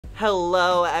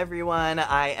Hello everyone,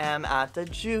 I am at the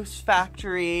juice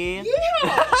factory.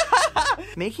 Yeah!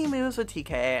 Making moves with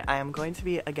TK. I am going to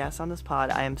be a guest on this pod.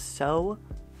 I am so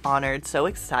honored, so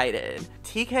excited.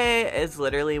 TK is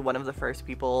literally one of the first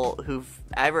people who've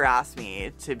ever asked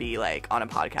me to be like on a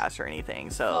podcast or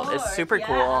anything, so it's super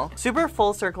cool. Super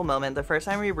full circle moment. The first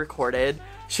time we recorded,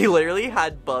 she literally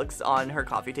had books on her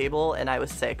coffee table and I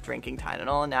was sick drinking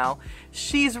Tylenol, and now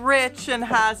she's rich and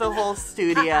has a whole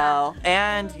studio.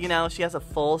 And you know, she has a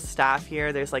full staff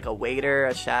here. There's like a waiter,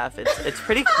 a chef. It's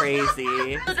pretty crazy.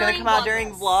 It's gonna come out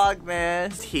during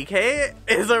Vlogmas. TK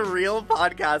is a real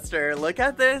podcaster. Look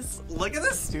at this. Look at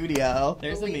this studio.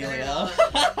 There's Amelia.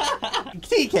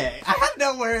 TK, I have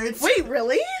no words. Wait,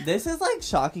 really? This is like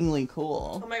shockingly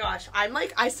cool. Oh my gosh, I'm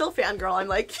like, I still fangirl. I'm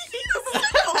like,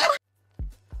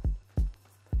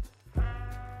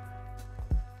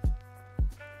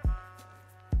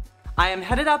 I am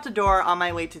headed out the door on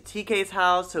my way to TK's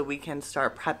house so we can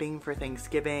start prepping for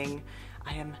Thanksgiving.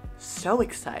 I am so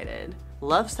excited.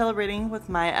 Love celebrating with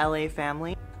my LA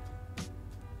family.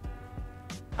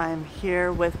 I'm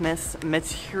here with Miss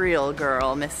Material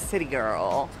Girl, Miss City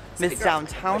Girl, Miss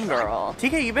Downtown Girl.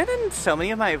 TK, you've been in so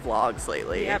many of my vlogs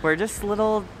lately. Yep. We're just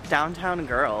little downtown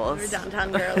girls. we're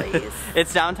downtown girlies.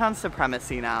 It's downtown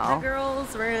supremacy now. The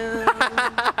girls' room.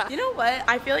 You know what?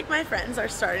 I feel like my friends are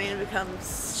starting to become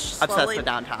Obsessed with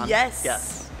downtown. Yes.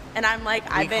 Yes. And I'm like,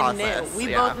 I've been new.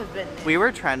 We both have been new. We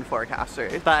were trend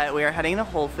forecasters, but we are heading to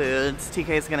Whole Foods. TK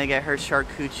is gonna get her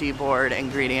charcuterie board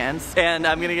ingredients, and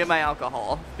I'm gonna get my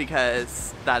alcohol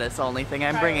because that is the only thing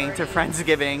I'm bringing to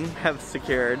Friendsgiving. Have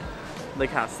secured the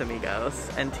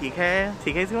Casamigos, and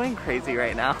TK's going crazy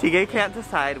right now. TK can't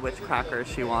decide which crackers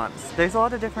she wants. There's a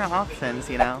lot of different options,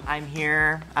 you know. I'm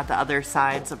here at the other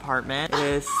side's apartment. It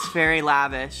is very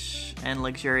lavish and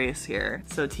luxurious here.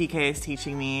 So TK is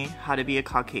teaching me how to be a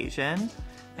Caucasian,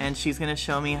 and she's gonna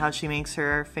show me how she makes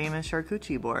her famous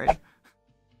charcuterie board.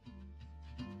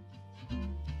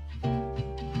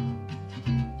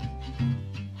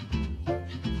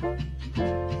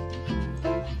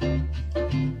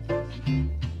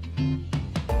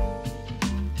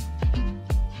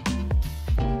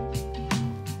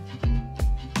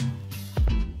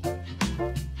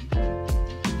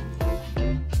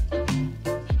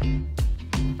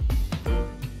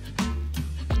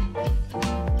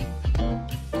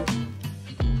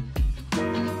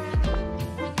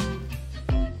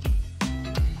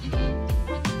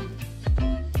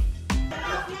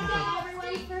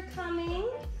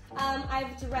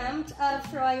 I've dreamt of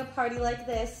throwing a party like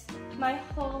this my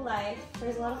whole life.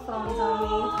 There's a lot of phones on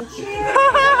me.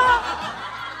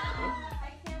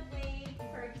 I can't wait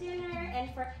for dinner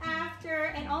and for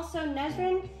after, and also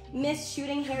Nezrin missed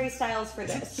shooting Harry Styles for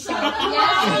this. So, you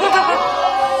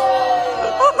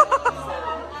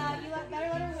better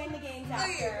let her win the games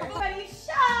after. Everybody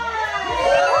shut!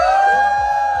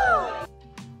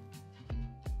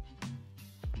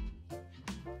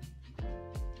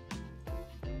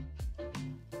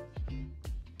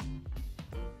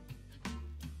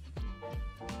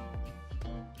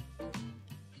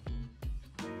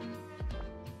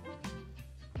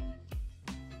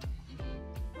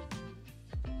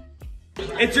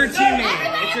 It's your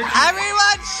teammate. It's your teammate.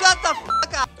 Everyone shut the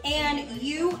fuck up. And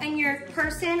you and your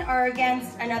person are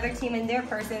against another team and their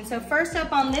person. So first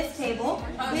up on this table,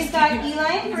 we've got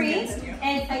Eli and Bree,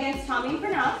 and it's against Tommy and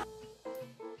Pranav.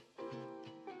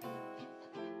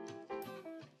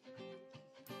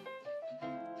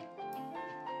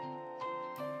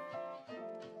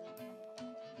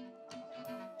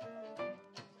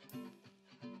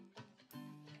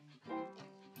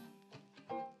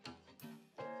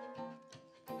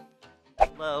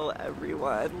 Hello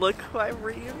everyone, look who I'm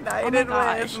reunited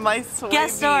with, my sweet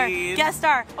Guest star.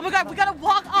 Oh my god, we gotta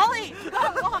walk, Ollie! We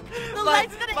gotta walk. The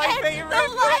light's gonna my end. favorite The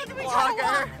light, we gotta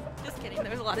vlogger. walk. Just kidding, there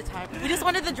was a lot of time. We just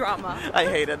wanted the drama. I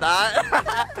hated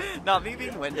that. Not me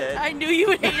being winded. I knew you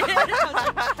would hate it. I was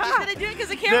like, he's gonna do it because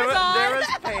the camera's on. There was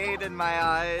pain in my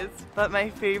eyes. But my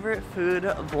favorite food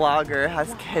blogger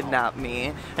has kidnapped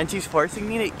me, and she's forcing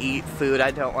me to eat food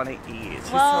I don't want to eat.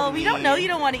 She's well, we don't know you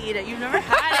don't want to eat it. You've never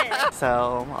had it.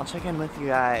 So I'll check in with you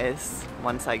guys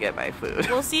once I get my food.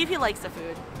 We'll see if he likes the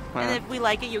food. Well, and if we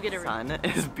like it, you'll get a sun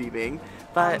is beaming.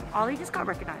 But Ollie just got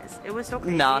recognized. It was so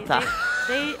crazy. Not that.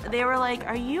 They were like,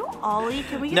 "Are you Ollie?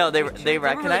 Can we get no, a they picture?"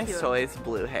 recognized really Soy's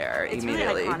blue hair It's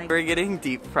immediately. really iconic. We're getting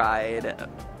deep fried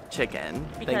chicken.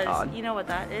 Thank Because God. you know what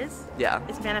that is? Yeah.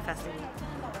 It's manifesting.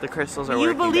 The crystals are You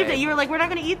working. believed babe. it. You were like, we're not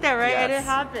gonna eat that, right? Yes. And it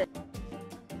happened.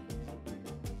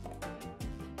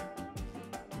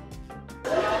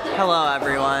 Hello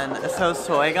everyone. So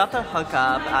Soy got the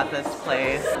hookup at this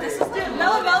place. This is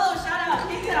Mello, shout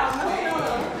out.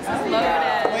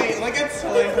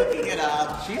 Soy hooking it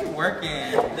up. She's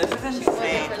working. This is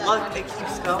insane. Look, it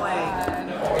keeps going.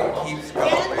 It keeps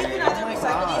going. Oh my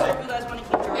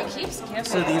god. It keeps giving.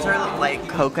 So these are like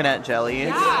coconut jellies.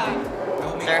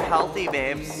 Yeah. They're healthy,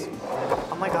 babes.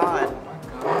 Oh my god.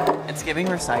 It's giving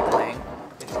recycling.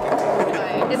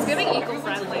 It's giving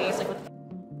eco-friendly.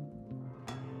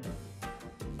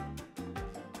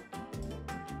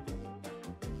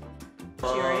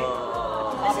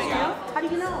 How do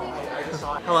you know?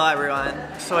 Hello everyone.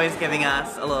 Soy's giving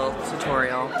us a little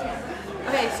tutorial.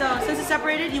 Okay, so since it's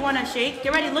separated, you want to shake.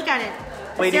 Get ready, look at it.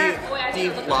 Wait, do Sarah-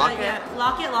 you lock it?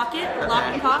 Lock it, lock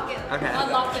and pop. Okay.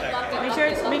 Unlock it. Make sure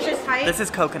it's tight. This is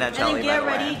coconut and jelly, then get by the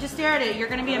ready, way. just stare at it. You're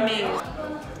gonna be amazed.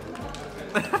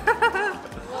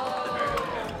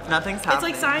 Nothing's It's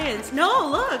happening. like science. No,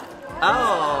 look.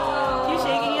 Oh. You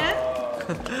shaking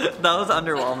yet? That was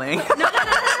underwhelming. No.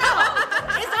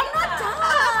 I'm not done.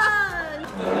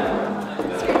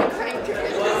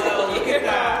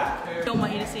 Don't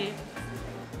want you to see.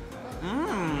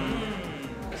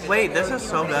 Wait, this is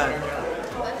so good.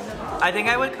 I think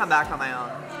I would come back on my own.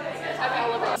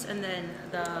 And then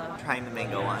the. Trying the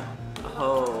mango one.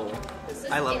 Oh,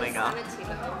 I love mango.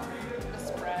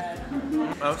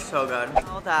 Oh, so good.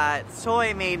 Now that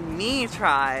Soy made me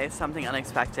try something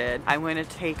unexpected, I'm going to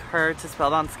take her to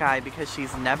Spellbound Sky because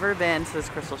she's never been to this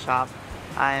crystal shop.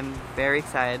 I'm very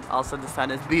excited. Also, the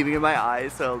sun is beaming in my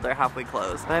eyes, so they're halfway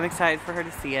closed. But I'm excited for her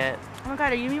to see it. Oh my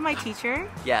god, are you gonna be my teacher?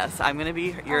 Yes, I'm gonna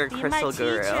be your Be crystal my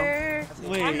guru. teacher.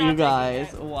 Wait, I'm you not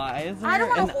guys, taking why is I there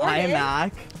don't an wanna hoard it.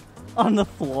 iMac on the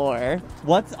floor?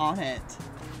 What's on it?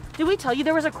 Did we tell you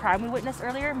there was a crime we witnessed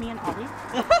earlier, me and Ollie?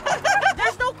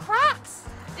 There's no cracks.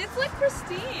 It's like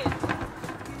pristine.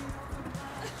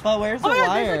 But where's Oh the my god,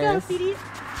 wires? there's like a CD.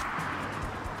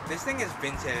 This thing is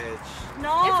vintage.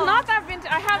 No. It's not that vintage.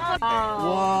 I have.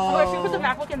 Oh. Oh, should we put the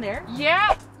MacBook in there?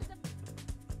 Yeah.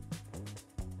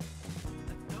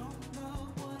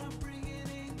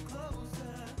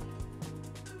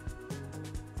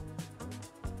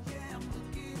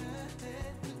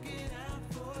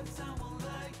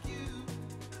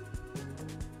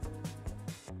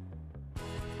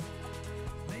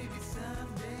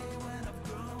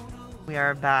 We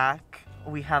are back.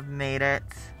 We have made it.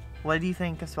 What do you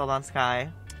think of Spellbound Sky?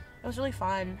 It was really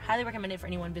fun. Highly recommend it for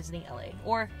anyone visiting LA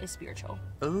or is spiritual.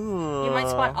 Ooh. You might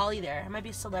spot Ollie there. It might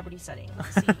be a celebrity setting.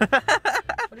 Let's see.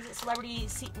 What is it? Celebrity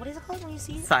see? What is it called when you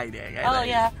see it? Sighting, I Oh think.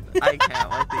 yeah. I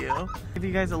can't with you. Give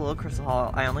you guys a little crystal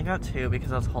haul. I only got 2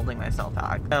 because I was holding myself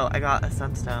back. So I got a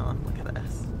sunstone. Look at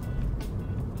this.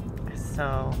 It's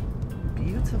so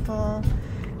beautiful.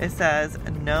 It says,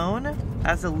 known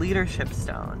as a leadership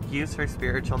stone, used for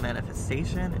spiritual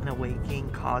manifestation and awakening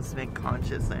cosmic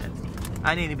consciousness.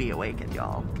 I need to be awakened,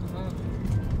 y'all.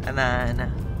 And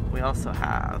then we also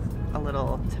have a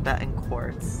little Tibetan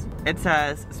quartz. It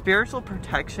says, spiritual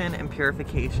protection and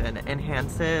purification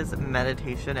enhances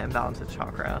meditation and balances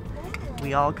chakra.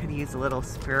 We all could use a little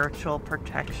spiritual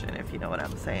protection, if you know what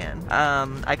I'm saying.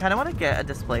 I kind of want to get a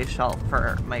display shelf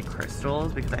for my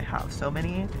crystals because I have so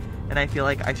many. And I feel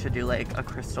like I should do like a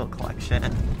crystal collection,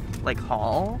 like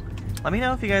haul. Let me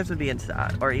know if you guys would be into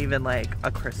that. Or even like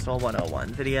a crystal 101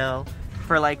 video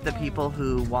for like the people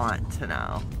who want to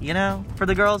know. You know? For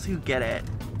the girls who get it.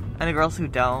 And the girls who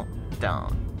don't.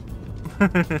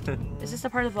 Is this the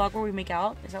part of the vlog where we make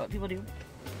out? Is that what people do?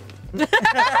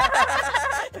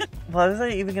 What was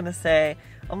I even gonna say?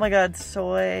 Oh my god,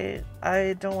 Soy,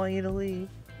 I don't want you to leave.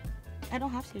 I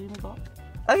don't have to. You can go.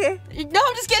 Okay. No,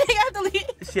 I'm just kidding. I have to leave.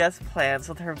 She has plans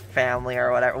with her family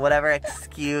or whatever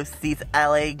excuse these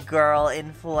LA girl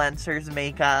influencers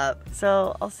make up.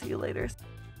 So I'll see you later.